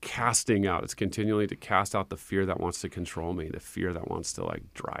 it's casting out. It's continually to cast out the fear that wants to control me, the fear that wants to like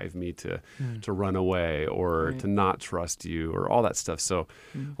drive me to run away, or to not trust you, or all that stuff. So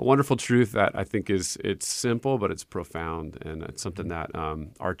a wonderful truth that I think it's simple, but it's profound. And it's something that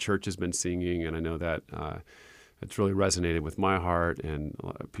our church has been singing. And I know that it's really resonated with my heart, and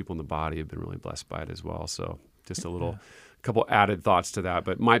people in the body have been really blessed by it as well. So just a couple added thoughts to that,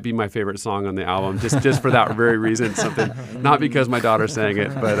 but might be my favorite song on the album, just for that very reason. Something, not because my daughter sang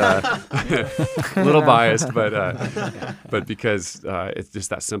it, but a little biased, but because it's just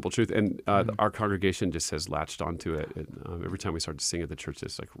that simple truth. And our congregation just has latched onto it. Every time we start to sing it, the church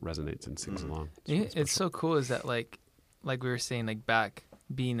just like resonates and sings along. It's so cool is that like we were saying, like back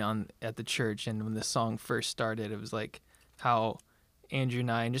being at the church, and when the song first started, it was like how Andrew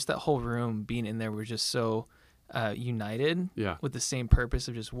and I, and just that whole room being in there, were just so united with the same purpose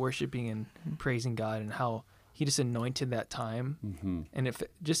of just worshiping and praising God, and how he just anointed that time. And if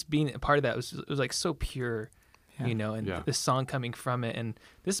just being a part of that was like so pure, you know, and the song coming from it. And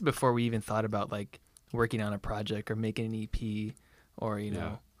this is before we even thought about like working on a project or making an EP, or, you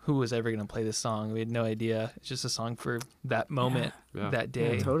know, who was ever going to play this song. We had no idea. It's just a song for that moment, that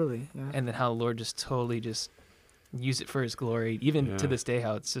day. Yeah, totally. Yeah. And then how the Lord just totally just use it for his glory, even to this day,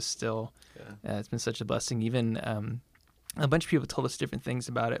 how it's just still, it's been such a blessing. Even a bunch of people told us different things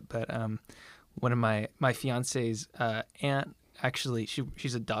about it, but one of my fiance's aunt, actually,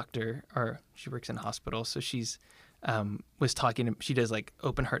 she's a doctor, or she works in a hospital, so she's was talking, she does like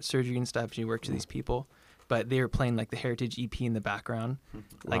open heart surgery and stuff. She works with these people, but they were playing like the Heritvge EP in the background,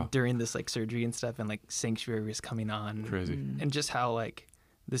 like during this like surgery and stuff, and like Sanctuary was coming on. Crazy. And just how like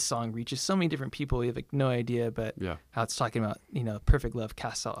this song reaches so many different people. We have like no idea, but how it's talking about, you know, perfect love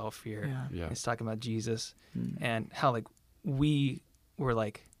casts out all fear. It's talking about Jesus, and how like we were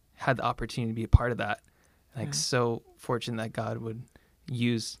like had the opportunity to be a part of that. Like so fortunate that God would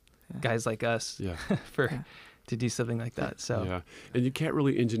use guys like us to do something like that. So and you can't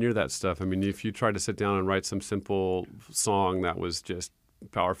really engineer that stuff. I mean, if you try to sit down and write some simple song that was just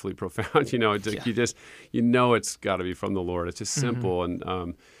powerfully profound, you know, it's like you know it's got to be from the Lord. It's just simple,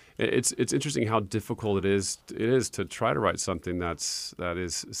 and it's interesting how difficult it is to try to write something that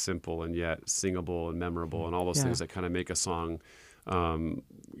is simple and yet singable and memorable, and all those things that kind of make a song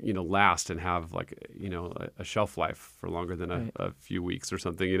last and have like, a shelf life for longer than Right. a few weeks or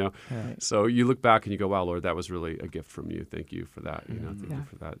something, Right. So you look back and you go, wow, Lord, that was really a gift from you. Thank you for that. Thank Yeah. you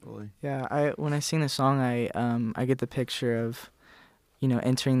for that. Yeah, when I sing the song, I get the picture of,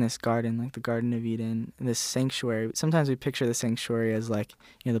 entering this garden, like the Garden of Eden, this sanctuary. Sometimes we picture the sanctuary as like,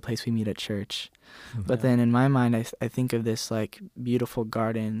 the place we meet at church. But Yeah. then in my mind, I think of this like beautiful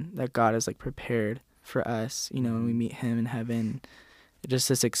garden that God has like prepared for us, when we meet him in heaven. Just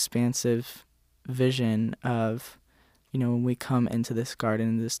this expansive vision of, when we come into this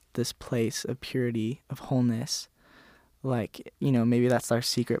garden, this place of purity, of wholeness, like, maybe that's our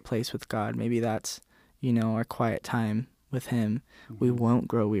secret place with God. Maybe that's, our quiet time with him. We won't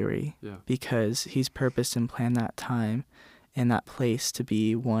grow weary because he's purposed and planned that time and that place to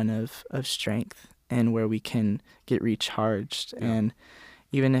be one of strength and where we can get recharged. Yeah. And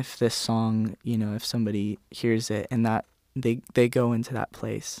even if this song, if somebody hears it and that they go into that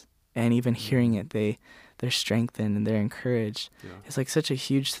place, and even hearing it, they're strengthened and they're encouraged. Yeah. It's like such a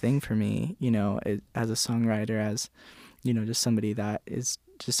huge thing for me, as a songwriter, as, just somebody that is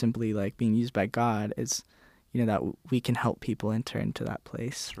just simply like being used by God, is, that we can help people enter into that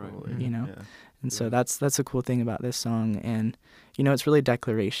place. That's right. And Yeah. so that's a cool thing about this song. And, it's really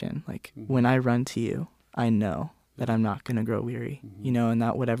declaration. Like, when I run to you, I know that I'm not going to grow weary, and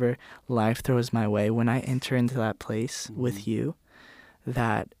that whatever life throws my way, when I enter into that place with you,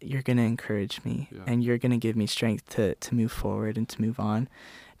 that you're going to encourage me and you're going to give me strength to move forward and to move on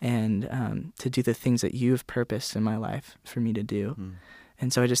and to do the things that you've purposed in my life for me to do.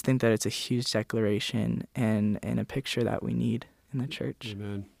 And so I just think that it's a huge declaration and a picture that we need in the church.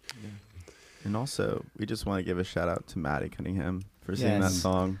 Amen. And also, we just want to give a shout out to Maddie Cunningham for singing that Yes.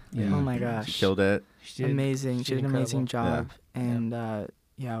 song. Yeah. Oh my She gosh. killed it. She did- Amazing. She did an amazing incredible. job.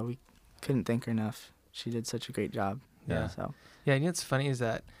 And we couldn't thank her enough. She did such a great job. Yeah. So Yeah, what's funny is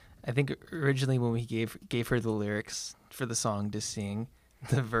that I think originally when we gave her the lyrics for the song to sing,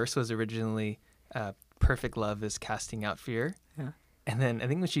 the verse was originally "Perfect love is casting out fear." Yeah. And then I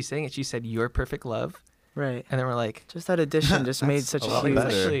think when she sang it, she said "Your perfect love," right. and then we're like, Just that addition just made such a a lot huge, better.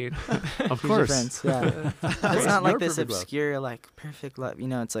 actually, Of huge course. difference. Yeah. It's Your not like this perfect love. obscure like perfect love.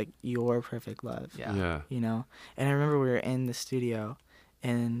 It's like your perfect love. yeah. Yeah. And I remember we were in the studio,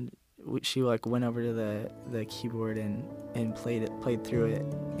 and she like went over to the keyboard and played through it.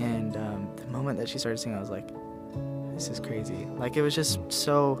 And the moment that she started singing, I was like, this is crazy. Like, it was just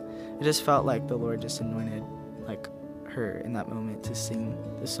it just felt like the Lord just anointed like her in that moment to sing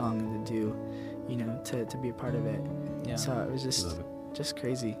the song and to do, to be a part of it. Yeah. So it was Love it. just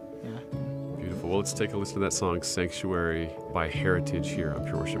crazy. Yeah. Beautiful. Well, let's take a listen to that song, Sanctuary by Heritvge, here on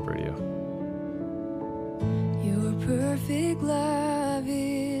Pure Worship Radio. Your perfect love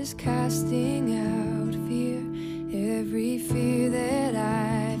is casting out fear. Every fear that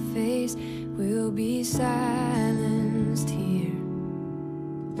I face will be silenced here.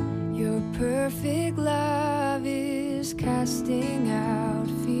 Your perfect love is casting out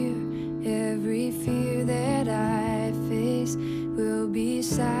fear. Every fear that I face will be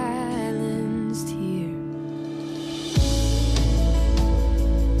silenced here.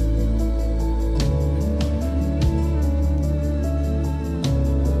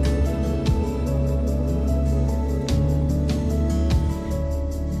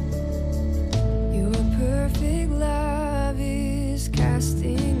 Your perfect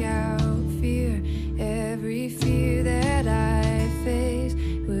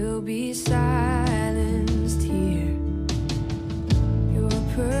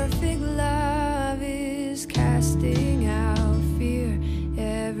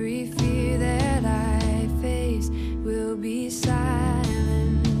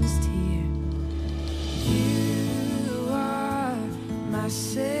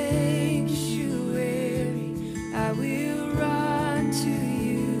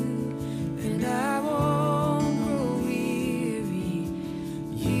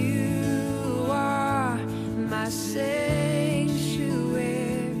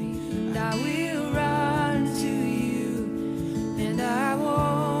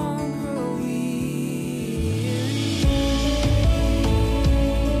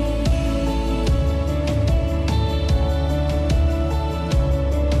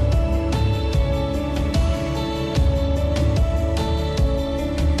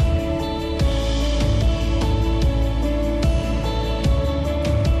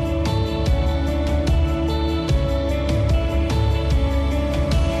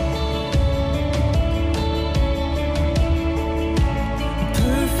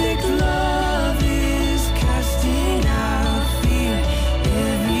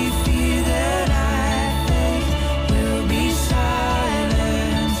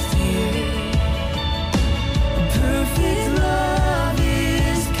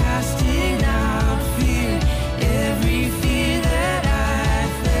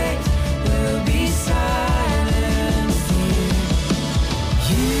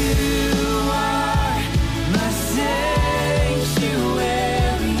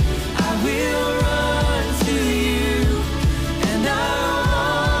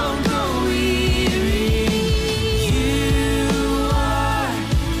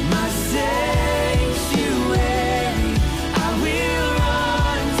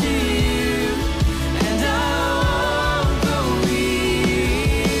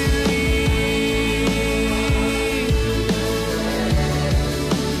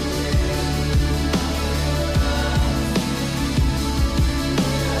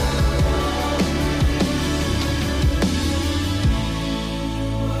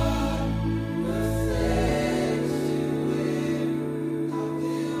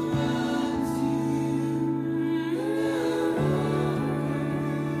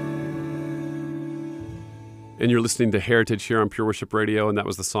And you're listening to Heritage here on Pure Worship Radio, and that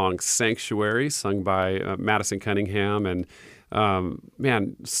was the song Sanctuary, sung by Madison Cunningham. And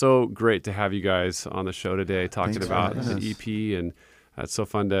man, so great to have you guys on the show today talking Thanks for about having the us. EP. And it's so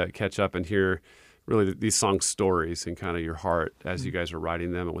fun to catch up and hear really these song stories and kind of your heart as you guys are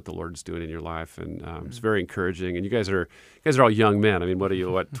writing them and what the Lord's doing in your life. And it's very encouraging. And you guys are all young men. I mean, what are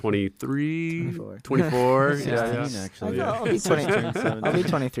you, 23? 24. 24? Yeah, yeah. actually. I'll be 23. I'll be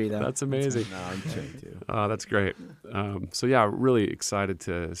 23 though. That's amazing. No, I'm 22. That's great. So yeah, really excited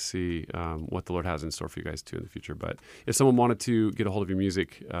to see what the Lord has in store for you guys too in the future. But if someone wanted to get a hold of your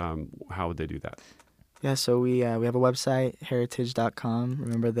music, how would they do that? Yeah, so we have a website, heritvge.com.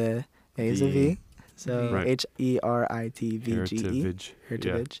 Remember the A is a V. So Right. HERITVGE. Heritvge.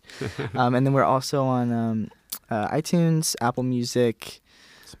 Heritvge. And then we're also on iTunes, Apple Music,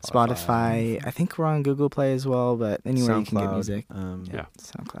 Spotify. I think we're on Google Play as well, but anywhere you can get SoundCloud, music. Yeah.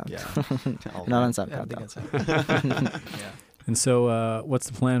 SoundCloud. Yeah. All Not on that. Yeah, I SoundCloud think though. yeah. And so, what's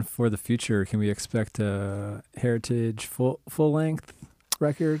the plan for the future? Can we expect a Heritage full length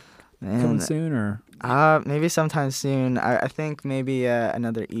record coming And soon, or maybe sometime soon. I think maybe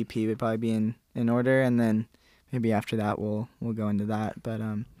another EP would probably be in order, and then maybe after that we'll go into that. But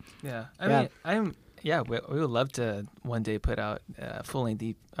Yeah, Yeah. we would love to one day put out a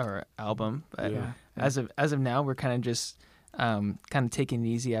full-length or album, but Yeah. as of now, we're kind of just kind of taking it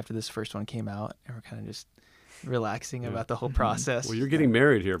easy after this first one came out, and we're kind of just relaxing Yeah. about the whole process. Well, you're getting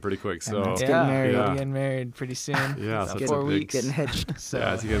married here pretty quick, so let's yeah, get married. we'll Yeah. be getting married pretty soon. yeah, so About that's 4 a big, weeks. getting hitched. So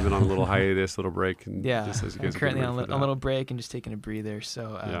yeah, so you guys have been on a little hiatus, little break, and yeah, just as you I'm guys are currently getting on ready for a that. little break and just taking a breather.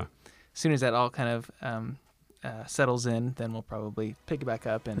 So Yeah. as soon as that all kind of settles in, then we'll probably pick it back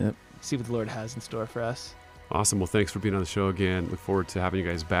up and Yep. see what the Lord has in store for us. Awesome. Well, thanks for being on the show again. Look forward to having you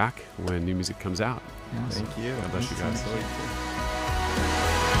guys back when new music comes out. Thank you. God bless you guys.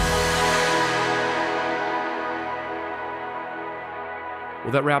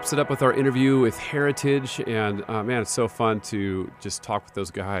 Well, that wraps it up with our interview with Heritage. And man, it's so fun to just talk with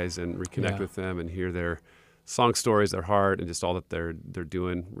those guys and reconnect Yeah. with them and hear their song stories, their heart, and just all that they're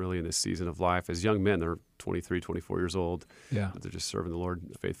doing really in this season of life. As young men, they're 23, 24 years old. yeah? But they're just serving the Lord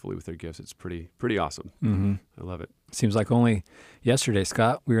faithfully with their gifts. It's pretty awesome. Mm-hmm. I love it. Seems like only yesterday,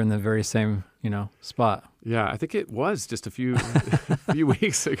 Scott, we were in the very same spot. Yeah, I think it was just a few few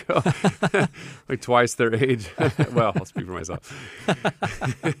weeks ago, like twice their age. Well, I'll speak for myself.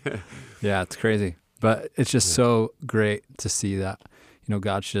 Yeah, it's crazy, but it's just so great to see that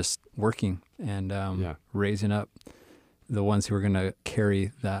God's just working and Yeah. raising up the ones who are going to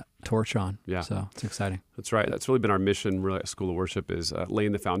carry that torch on. Yeah. So it's exciting. That's right. That's really been our mission, really, at School of Worship, is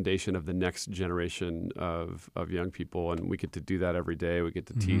laying the foundation of the next generation of young people, and we get to do that every day. We get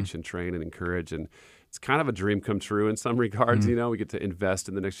to teach and train and encourage, and it's kind of a dream come true in some regards. We get to invest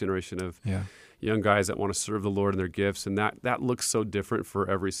in the next generation of Yeah. young guys that want to serve the Lord in their gifts, and that looks so different for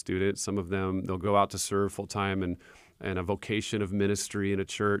every student. Some of them, they'll go out to serve full time and a vocation of ministry in a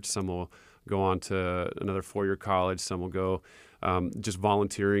church. Some will go on to another 4-year college. Some will go just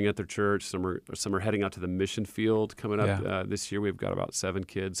volunteering at their church. Some are heading out to the mission field coming up this year. We've got about 7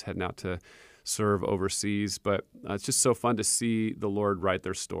 kids heading out to serve overseas. But it's just so fun to see the Lord write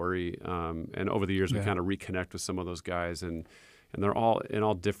their story. And over the years, we kind of reconnect with some of those guys, and they're all in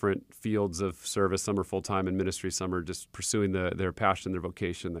all different fields of service. Some are full-time in ministry. Some are just pursuing their passion, their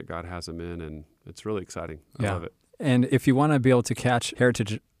vocation that God has them in. And it's really exciting. I love it. And if you want to be able to catch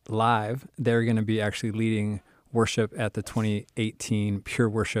Heritage live, they're going to be actually leading worship at the 2018 Pure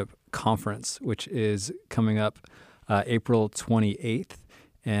Worship Conference, which is coming up April 28th.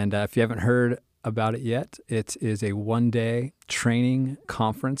 And if you haven't heard about it yet, it is a one-day training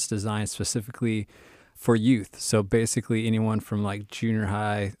conference designed specifically for youth. So basically anyone from like junior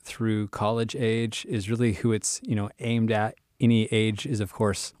high through college age is really who it's, aimed at. Any age is, of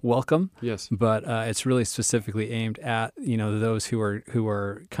course, welcome. Yes. But it's really specifically aimed at those who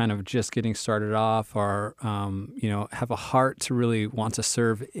are kind of just getting started off, or have a heart to really want to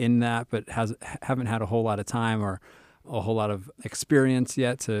serve in that, but haven't had a whole lot of time or a whole lot of experience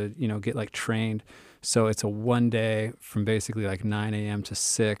yet to get like trained. So it's a one day from basically like 9 a.m. to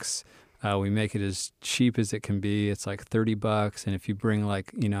 6. We make it as cheap as it can be. It's like $30, and if you bring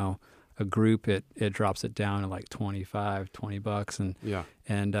like a group, it drops it down to like $20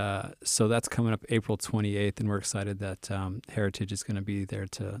 and so that's coming up April 28th, and we're excited that Heritage is going to be there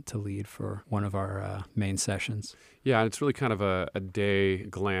to lead for one of our main sessions. Yeah, and it's really kind of a day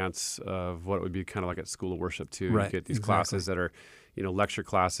glance of what it would be kind of like at School of Worship too. Right, You get these exactly. classes that are lecture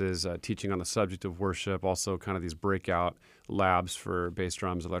classes, teaching on the subject of worship, also kind of these breakout labs for bass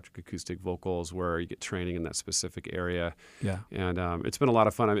drums, electric, acoustic, vocals, where you get training in that specific area. Yeah. And it's been a lot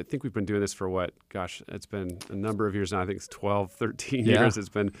of fun. I think we've been doing this for it's been a number of years now. I think it's 12, 13 years. It's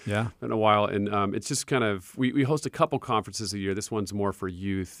been a while. And it's just kind of, we host a couple conferences a year. This one's more for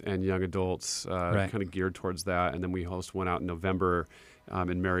youth and young adults, kind of geared towards that. And then we host one out in November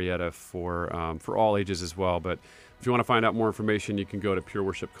in Marietta for all ages as well. But if you want to find out more information, you can go to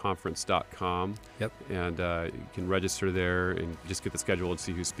pureworshipconference.com. Yep. And you can register there and just get the schedule and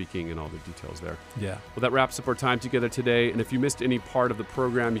see who's speaking and all the details there. Yeah. Well, that wraps up our time together today. And if you missed any part of the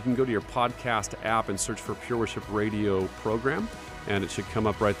program, you can go to your podcast app and search for Pure Worship Radio program. And it should come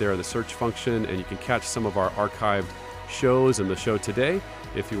up right there in the search function. And you can catch some of our archived shows and the show today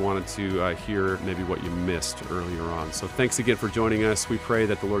if you wanted to hear maybe what you missed earlier on. So thanks again for joining us. We pray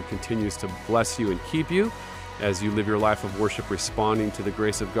that the Lord continues to bless you and keep you as you live your life of worship, responding to the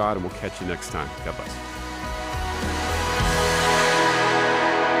grace of God, and we'll catch you next time. God bless.